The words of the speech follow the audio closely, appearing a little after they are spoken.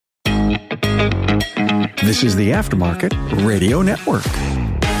This is the Aftermarket Radio Network.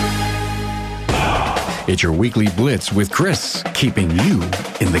 It's your weekly blitz with Chris, keeping you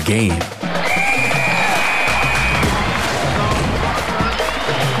in the game.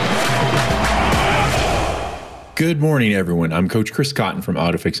 Good morning, everyone. I'm Coach Chris Cotton from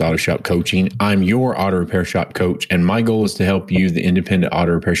AutoFix Auto Shop Coaching. I'm your auto repair shop coach, and my goal is to help you, the independent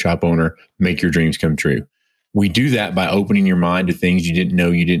auto repair shop owner, make your dreams come true. We do that by opening your mind to things you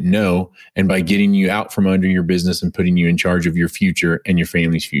didn't know, and by getting you out from under your business and putting you in charge of your future and your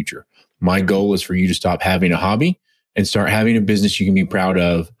family's future. My goal is for you to stop having a hobby and start having a business you can be proud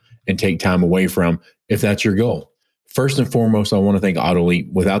of and take time away from, if that's your goal. First and foremost, I want to thank AutoLeap.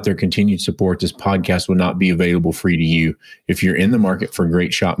 Without their continued support, this podcast would not be available free to you. If you're in the market for a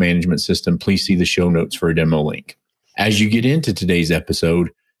great shop management system, please see the show notes for a demo link. As you get into today's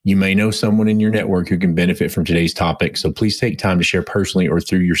episode, you may know someone in your network who can benefit from today's topic, so please take time to share personally or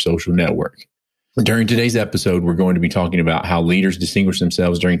through your social network. During today's episode, we're going to be talking about how leaders distinguish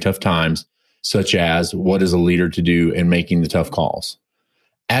themselves during tough times, such as what is a leader to do in making the tough calls.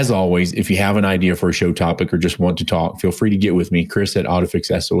 As always, if you have an idea for a show topic or just want to talk, feel free to get with me, Chris at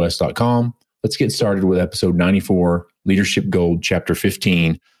AutoFixSOS.com. Let's get started with episode 94, Leadership Gold, Chapter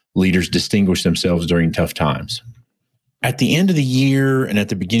 15, Leaders Distinguish Themselves During Tough Times. At the end of the year and at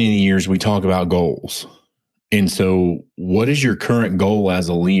the beginning of the years, we talk about goals. And so what is your current goal as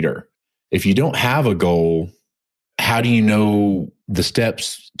a leader? If you don't have a goal, how do you know the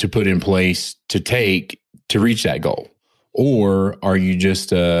steps to put in place to take to reach that goal? Or are you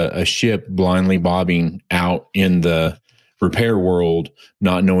just a ship blindly bobbing out in the repair world,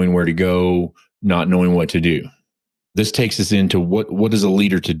 not knowing where to go, not knowing what to do? This takes us into what is a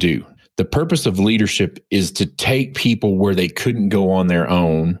leader to do? The purpose of leadership is to take people where they couldn't go on their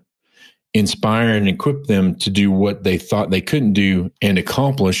own, inspire and equip them to do what they thought they couldn't do, and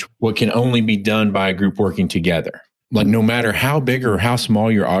accomplish what can only be done by a group working together. Like, no matter how big or how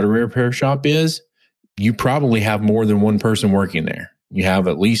small your auto repair shop is, you probably have more than one person working there. You have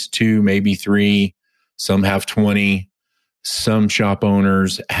at least 2, maybe 3. Some have 20. Some shop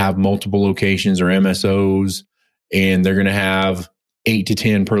owners have multiple locations or MSOs, and they're going to have 8 to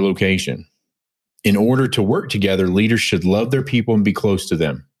 10 per location. In order to work together, leaders should love their people and be close to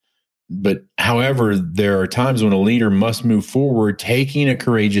them. But however, there are times when a leader must move forward, taking a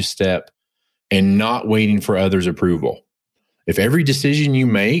courageous step and not waiting for others' approval. If every decision you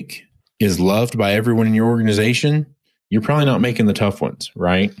make is loved by everyone in your organization, you're probably not making the tough ones,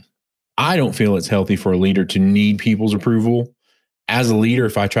 right? I don't feel it's healthy for a leader to need people's approval. As a leader,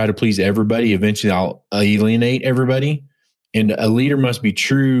 if I try to please everybody, eventually I'll alienate everybody. And a leader must be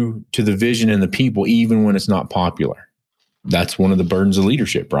true to the vision and the people, even when it's not popular. That's one of the burdens of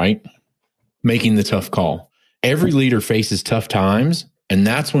leadership, right? Making the tough call. Every leader faces tough times, and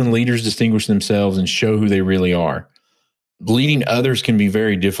that's when leaders distinguish themselves and show who they really are. Leading others can be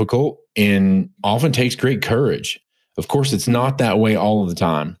very difficult and often takes great courage. Of course, it's not that way all of the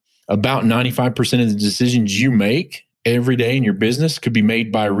time. About 95% of the decisions you make every day in your business could be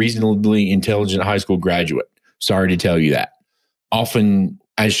made by a reasonably intelligent high school graduate. Sorry to tell you that. Often,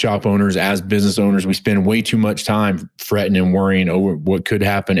 as shop owners, as business owners, we spend way too much time fretting and worrying over what could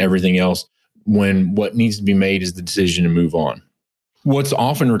happen, everything else, when what needs to be made is the decision to move on. What's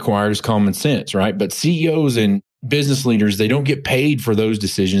often required is common sense, right? But CEOs and business leaders, they don't get paid for those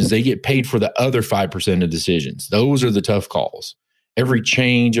decisions. They get paid for the other 5% of decisions. Those are the tough calls. Every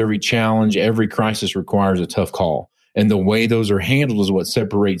change, every challenge, every crisis requires a tough call. And the way those are handled is what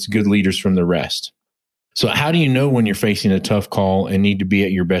separates good leaders from the rest. So how do you know when you're facing a tough call and need to be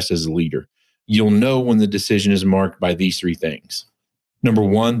at your best as a leader? You'll know when the decision is marked by these 3 things. Number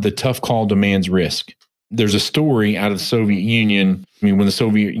 1, the tough call demands risk. There's a story out of the Soviet Union. When the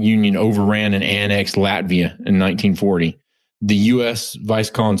Soviet Union overran and annexed Latvia in 1940, the U.S. vice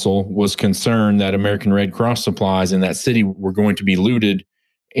consul was concerned that American Red Cross supplies in that city were going to be looted,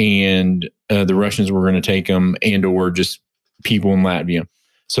 and the Russians were going to take them, and or just people in Latvia.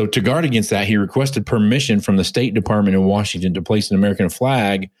 So to guard against that, he requested permission from the State Department in Washington to place an American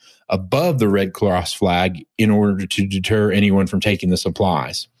flag above the Red Cross flag in order to deter anyone from taking the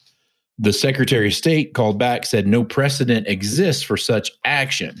supplies. The Secretary of State called back, said no precedent exists for such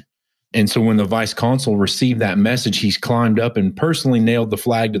action. And so when the vice consul received that message, he's climbed up and personally nailed the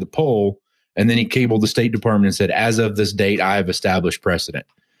flag to the pole. And then he cabled the State Department and said, as of this date, I have established precedent.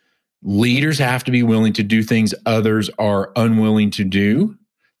 Leaders have to be willing to do things others are unwilling to do.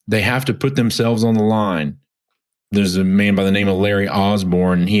 They have to put themselves on the line. There's a man by the name of Larry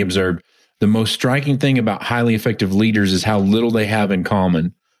Osborne, and he observed, the most striking thing about highly effective leaders is how little they have in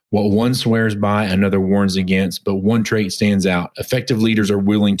common. What one swears by, another warns against, but one trait stands out. Effective leaders are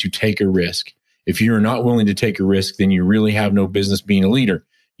willing to take a risk. If you are not willing to take a risk, then you really have no business being a leader.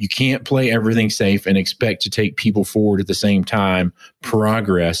 You can't play everything safe and expect to take people forward at the same time.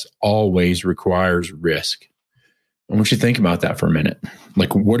 Progress always requires risk. I want you to think about that for a minute.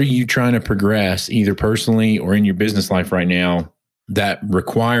 Like, what are you trying to progress, either personally or in your business life right now, that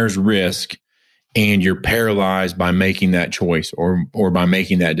requires risk, and you're paralyzed by making that choice or by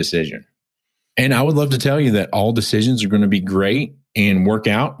making that decision? And I would love to tell you that all decisions are going to be great and work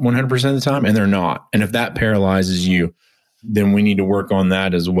out 100% of the time, and they're not. And if that paralyzes you, then we need to work on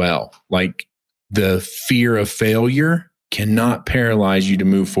that as well. Like, the fear of failure cannot paralyze you to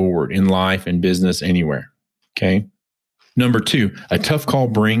move forward in life and business anywhere. Okay. Number 2, a tough call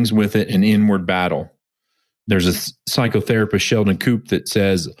brings with it an inward battle. There's a psychotherapist, Sheldon Koop, that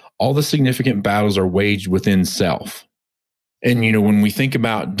says all the significant battles are waged within self. And, you know, when we think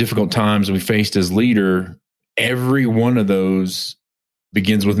about difficult times we faced as leader, every one of those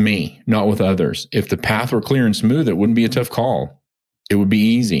begins with me, not with others. If the path were clear and smooth, it wouldn't be a tough call. It would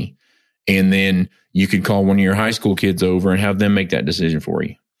be easy. And then you could call one of your high school kids over and have them make that decision for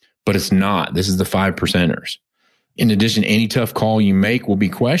you. But it's not. This is the 5%ers. In addition, any tough call you make will be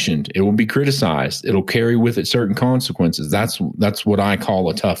questioned. It will be criticized. It'll carry with it certain consequences. That's what I call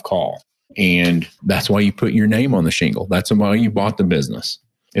a tough call. And that's why you put your name on the shingle. That's why you bought the business.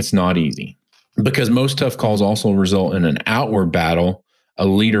 It's not easy. Because most tough calls also result in an outward battle. A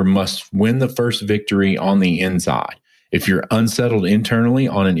leader must win the first victory on the inside. If you're unsettled internally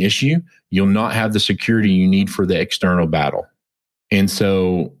on an issue, you'll not have the security you need for the external battle. And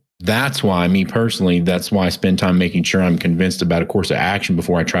so that's why, me personally, that's why I spend time making sure I'm convinced about a course of action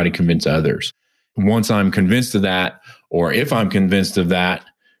before I try to convince others. Once I'm convinced of that, or if I'm convinced of that,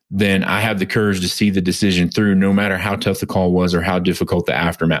 then I have the courage to see the decision through, no matter how tough the call was or how difficult the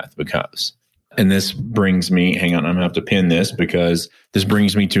aftermath becomes. And this brings me, hang on, I'm going to have to pin this because this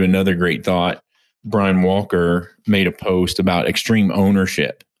brings me to another great thought. Brian Walker made a post about extreme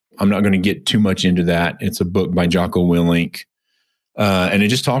ownership. I'm not going to get too much into that. It's a book by Jocko Willink. And it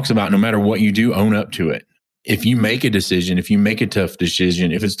just talks about no matter what you do, own up to it. If you make a decision, if you make a tough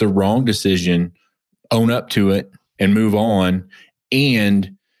decision, if it's the wrong decision, own up to it and move on.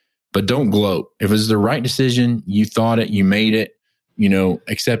 But don't gloat. If it's the right decision, you thought it, you made it,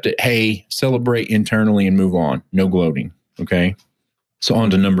 accept it. Hey, celebrate internally and move on. No gloating. Okay. So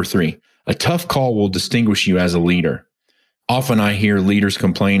on to number 3. A tough call will distinguish you as a leader. Often I hear leaders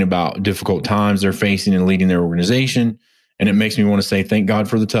complain about difficult times they're facing in leading their organization. And it makes me want to say, thank God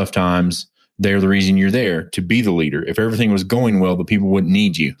for the tough times. They're the reason you're there, to be the leader. If everything was going well, the people wouldn't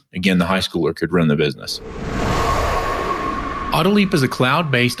need you. Again, the high schooler could run the business. Autoleap is a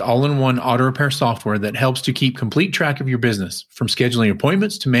cloud-based, all-in-one auto repair software that helps to keep complete track of your business, from scheduling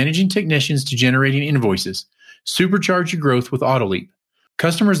appointments to managing technicians to generating invoices. Supercharge your growth with Autoleap.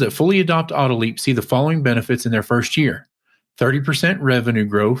 Customers that fully adopt Autoleap see the following benefits in their first year: 30% revenue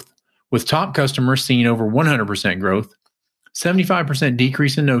growth, with top customers seeing over 100% growth, 75%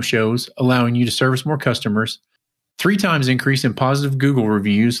 decrease in no-shows, allowing you to service more customers, 3 times increase in positive Google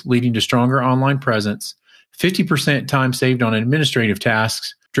reviews, leading to stronger online presence, 50% time saved on administrative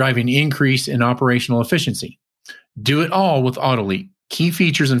tasks, driving increase in operational efficiency. Do it all with Autoleap. Key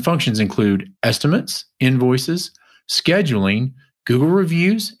features and functions include estimates, invoices, scheduling, Google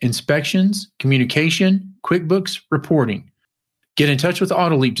reviews, inspections, communication, QuickBooks, reporting. Get in touch with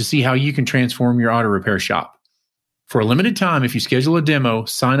Autoleap to see how you can transform your auto repair shop. For a limited time, if you schedule a demo,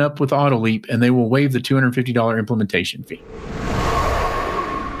 sign up with Autoleap and they will waive the $250 implementation fee.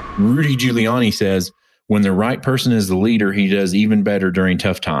 Rudy Giuliani says, when the right person is the leader, he does even better during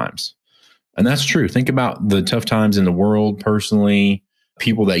tough times. And that's true. Think about the tough times in the world personally,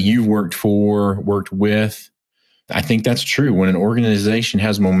 people that you've worked for, worked with. I think that's true. When an organization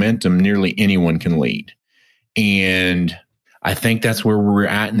has momentum, nearly anyone can lead. And I think that's where we're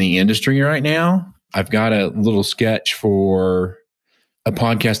at in the industry right now. I've got a little sketch for a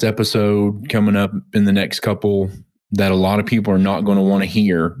podcast episode coming up in the next couple that a lot of people are not going to want to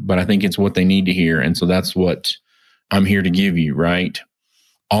hear, but I think it's what they need to hear. And so that's what I'm here to give you, right?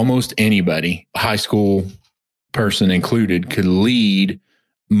 Almost anybody, high school person included, could lead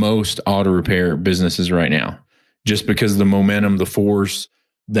most auto repair businesses right now, just because of the momentum, the force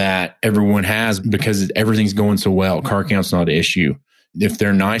that everyone has, because everything's going so well. Car count's not an issue. If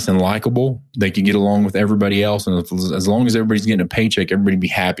they're nice and likable, they can get along with everybody else. And as long as everybody's getting a paycheck, everybody be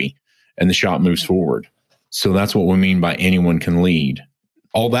happy and the shop moves forward. So that's what we mean by anyone can lead.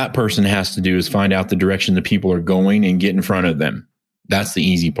 All that person has to do is find out the direction the people are going and get in front of them. That's the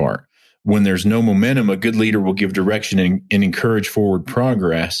easy part. When there's no momentum, a good leader will give direction and encourage forward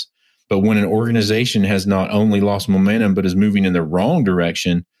progress. But when an organization has not only lost momentum, but is moving in the wrong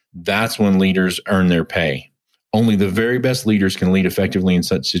direction, that's when leaders earn their pay. Only the very best leaders can lead effectively in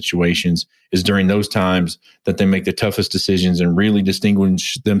such situations. Is during those times that they make the toughest decisions and really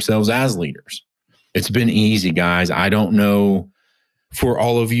distinguish themselves as leaders. It's been easy, guys. I don't know for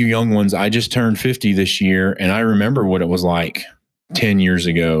all of you young ones. I just turned 50 this year, and I remember what it was like 10 years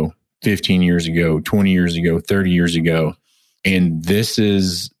ago, 15 years ago, 20 years ago, 30 years ago. And this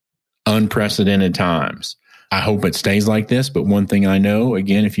is unprecedented times. I hope it stays like this. But one thing I know,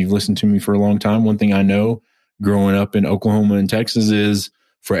 again, if you've listened to me for a long time, one thing I know growing up in Oklahoma and Texas is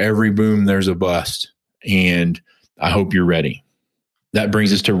for every boom, there's a bust. And I hope you're ready. That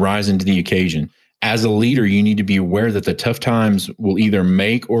brings us to rising to the occasion. As a leader, you need to be aware that the tough times will either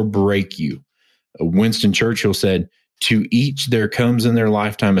make or break you. Winston Churchill said, "To each there comes in their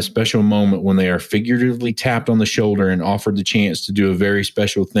lifetime a special moment when they are figuratively tapped on the shoulder and offered the chance to do a very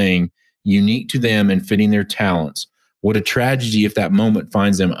special thing, unique to them and fitting their talents. What a tragedy if that moment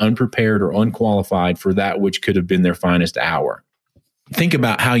finds them unprepared or unqualified for that which could have been their finest hour." Think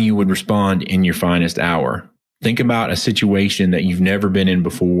about how you would respond in your finest hour. Think about a situation that you've never been in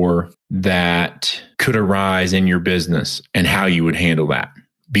before that could arise in your business and how you would handle that.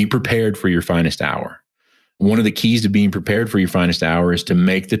 Be prepared for your finest hour. One of the keys to being prepared for your finest hour is to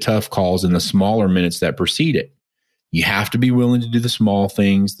make the tough calls in the smaller minutes that precede it. You have to be willing to do the small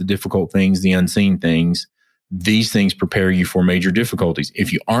things, the difficult things, the unseen things. These things prepare you for major difficulties.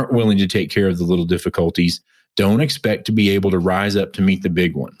 If you aren't willing to take care of the little difficulties, don't expect to be able to rise up to meet the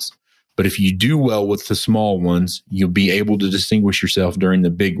big ones. But if you do well with the small ones, you'll be able to distinguish yourself during the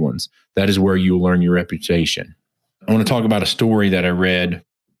big ones. That is where you'll learn your reputation. I want to talk about a story that I read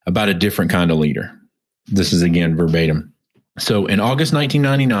about a different kind of leader. This is again verbatim. So in August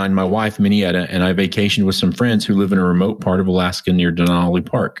 1999, my wife, Minnietta, and I vacationed with some friends who live in a remote part of Alaska near Denali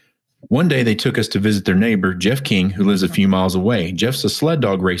Park. One day they took us to visit their neighbor, Jeff King, who lives a few miles away. Jeff's a sled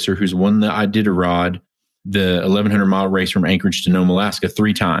dog racer who's won the Iditarod, the 1,100-mile race from Anchorage to Nome, Alaska,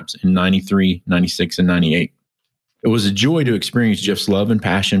 3 times in 93, 96, and 98. It was a joy to experience Jeff's love and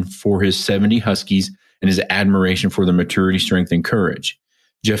passion for his 70 Huskies and his admiration for their maturity, strength, and courage.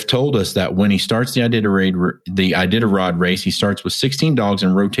 Jeff told us that when he starts the Iditarod race, he starts with 16 dogs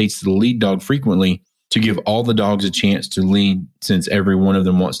and rotates the lead dog frequently to give all the dogs a chance to lead, since every one of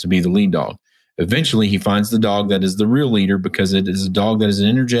them wants to be the lead dog. Eventually, he finds the dog that is the real leader because it is a dog that is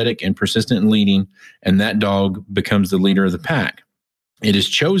energetic and persistent in leading, and that dog becomes the leader of the pack. It is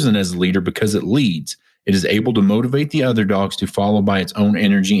chosen as the leader because it leads. It is able to motivate the other dogs to follow by its own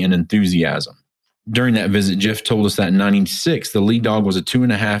energy and enthusiasm. During that visit, Jeff told us that in 96, the lead dog was a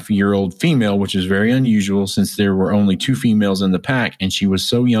 2.5-year-old female, which is very unusual since there were only 2 females in the pack, and she was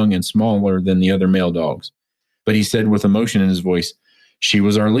so young and smaller than the other male dogs. But he said with emotion in his voice, "She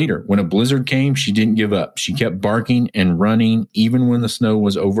was our leader. When a blizzard came, she didn't give up. She kept barking and running, even when the snow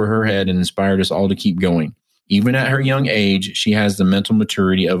was over her head, and inspired us all to keep going. Even at her young age, she has the mental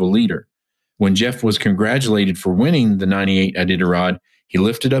maturity of a leader." When Jeff was congratulated for winning the 98 Iditarod, he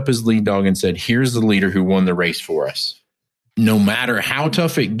lifted up his lead dog and said, "Here's the leader who won the race for us." No matter how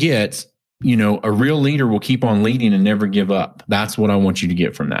tough it gets, a real leader will keep on leading and never give up. That's what I want you to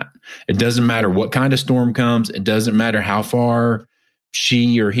get from that. It doesn't matter what kind of storm comes. It doesn't matter how far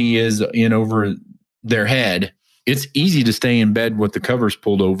she or he is in over their head. It's easy to stay in bed with the covers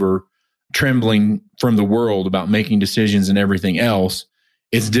pulled over, trembling from the world about making decisions and everything else.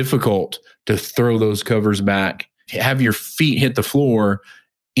 It's difficult to throw those covers back, have your feet hit the floor,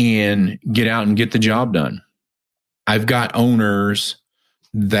 and get out and get the job done. I've got owners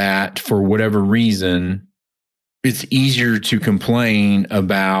that, for whatever reason, it's easier to complain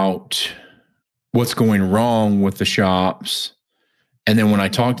about what's going wrong with the shops. And then when I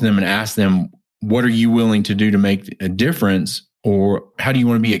talk to them and ask them, what are you willing to do to make a difference? Or how do you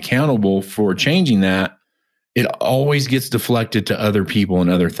want to be accountable for changing that? It always gets deflected to other people and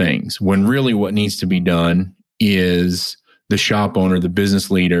other things, when really what needs to be done is the shop owner, the business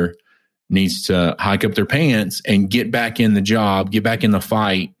leader, needs to hike up their pants and get back in the job, get back in the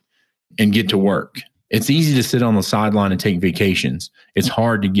fight, and get to work. It's easy to sit on the sideline and take vacations. It's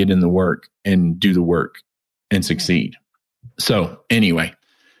hard to get in the work and do the work and succeed. So anyway,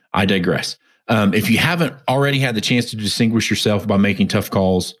 I digress. If you haven't already had the chance to distinguish yourself by making tough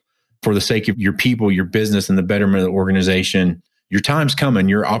calls for the sake of your people, your business, and the betterment of the organization, your time's coming.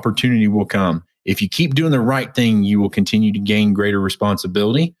 Your opportunity will come. If you keep doing the right thing, you will continue to gain greater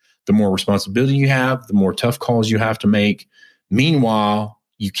responsibility. The more responsibility you have, the more tough calls you have to make. Meanwhile,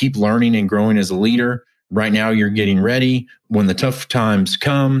 you keep learning and growing as a leader. Right now, you're getting ready. When the tough times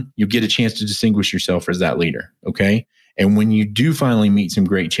come, you'll get a chance to distinguish yourself as that leader. Okay. And when you do finally meet some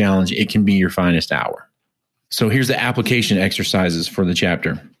great challenge, it can be your finest hour. So here's the application exercises for the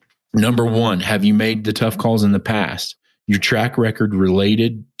chapter. Number 1, have you made the tough calls in the past? Your track record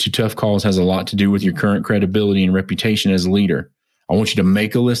related to tough calls has a lot to do with your current credibility and reputation as a leader. I want you to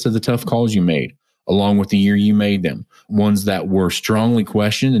make a list of the tough calls you made, along with the year you made them. Ones that were strongly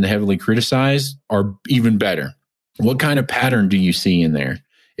questioned and heavily criticized are even better. What kind of pattern do you see in there?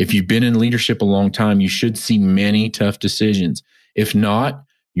 If you've been in leadership a long time, you should see many tough decisions. If not,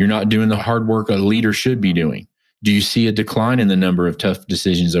 you're not doing the hard work a leader should be doing. Do you see a decline in the number of tough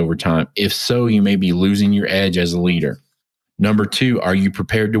decisions over time? If so, you may be losing your edge as a leader. Number 2, are you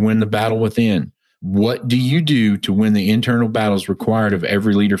prepared to win the battle within? What do you do to win the internal battles required of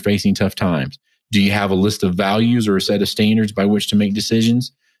every leader facing tough times? Do you have a list of values or a set of standards by which to make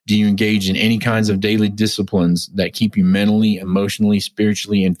decisions? Do you engage in any kinds of daily disciplines that keep you mentally, emotionally,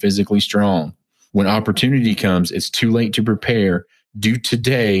 spiritually, and physically strong? When opportunity comes, it's too late to prepare. Do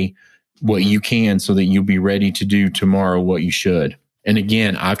today what you can so that you'll be ready to do tomorrow what you should. And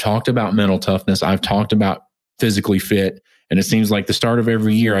again, I've talked about mental toughness. I've talked about physically fit. And it seems like the start of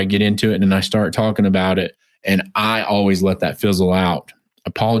every year I get into it and I start talking about it. And I always let that fizzle out.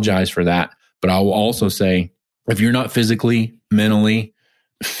 Apologize for that. But I will also say, if you're not physically, mentally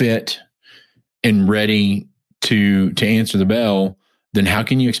fit and ready to answer the bell, then how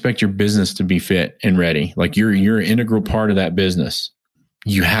can you expect your business to be fit and ready? Like you're an integral part of that business.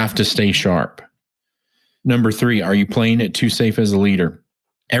 You have to stay sharp. Number 3, are you playing it too safe as a leader?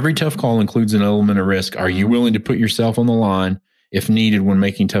 Every tough call includes an element of risk. Are you willing to put yourself on the line if needed when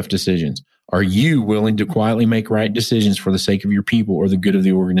making tough decisions? Are you willing to quietly make right decisions for the sake of your people or the good of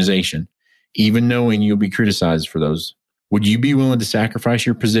the organization, even knowing you'll be criticized for those? Would you be willing to sacrifice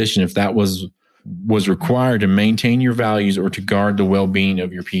your position if that was required to maintain your values or to guard the well-being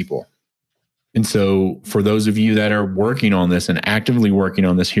of your people? And so for those of you that are working on this and actively working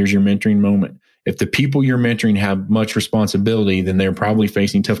on this, here's your mentoring moment. If the people you're mentoring have much responsibility, then they're probably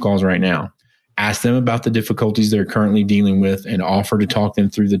facing tough calls right now. Ask them about the difficulties they're currently dealing with and offer to talk them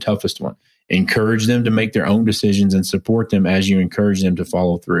through the toughest one. Encourage them to make their own decisions and support them as you encourage them to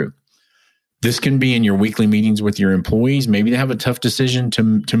follow through. This can be in your weekly meetings with your employees. Maybe they have a tough decision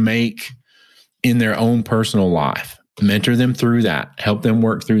to make in their own personal life. Mentor them through that. Help them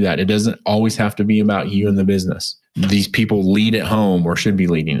work through that. It doesn't always have to be about you and the business. These people lead at home or should be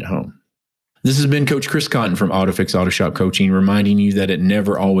leading at home. This has been Coach Chris Cotton from AutoFix Auto Shop Coaching, reminding you that it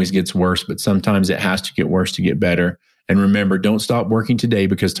never always gets worse, but sometimes it has to get worse to get better. And remember, don't stop working today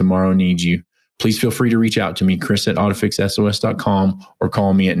because tomorrow needs you. Please feel free to reach out to me, Chris@AutoFixSOS.com, or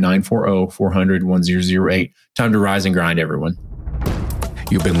call me at 940-400-1008. Time to rise and grind, everyone.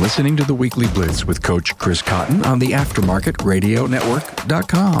 You've been listening to the Weekly Blitz with Coach Chris Cotton on the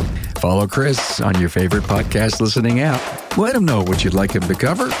AftermarketRadioNetwork.com. Follow Chris on your favorite podcast listening app. Let him know what you'd like him to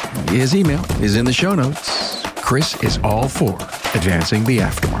cover. His email is in the show notes. Chris is all for advancing the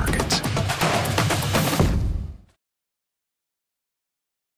aftermarket.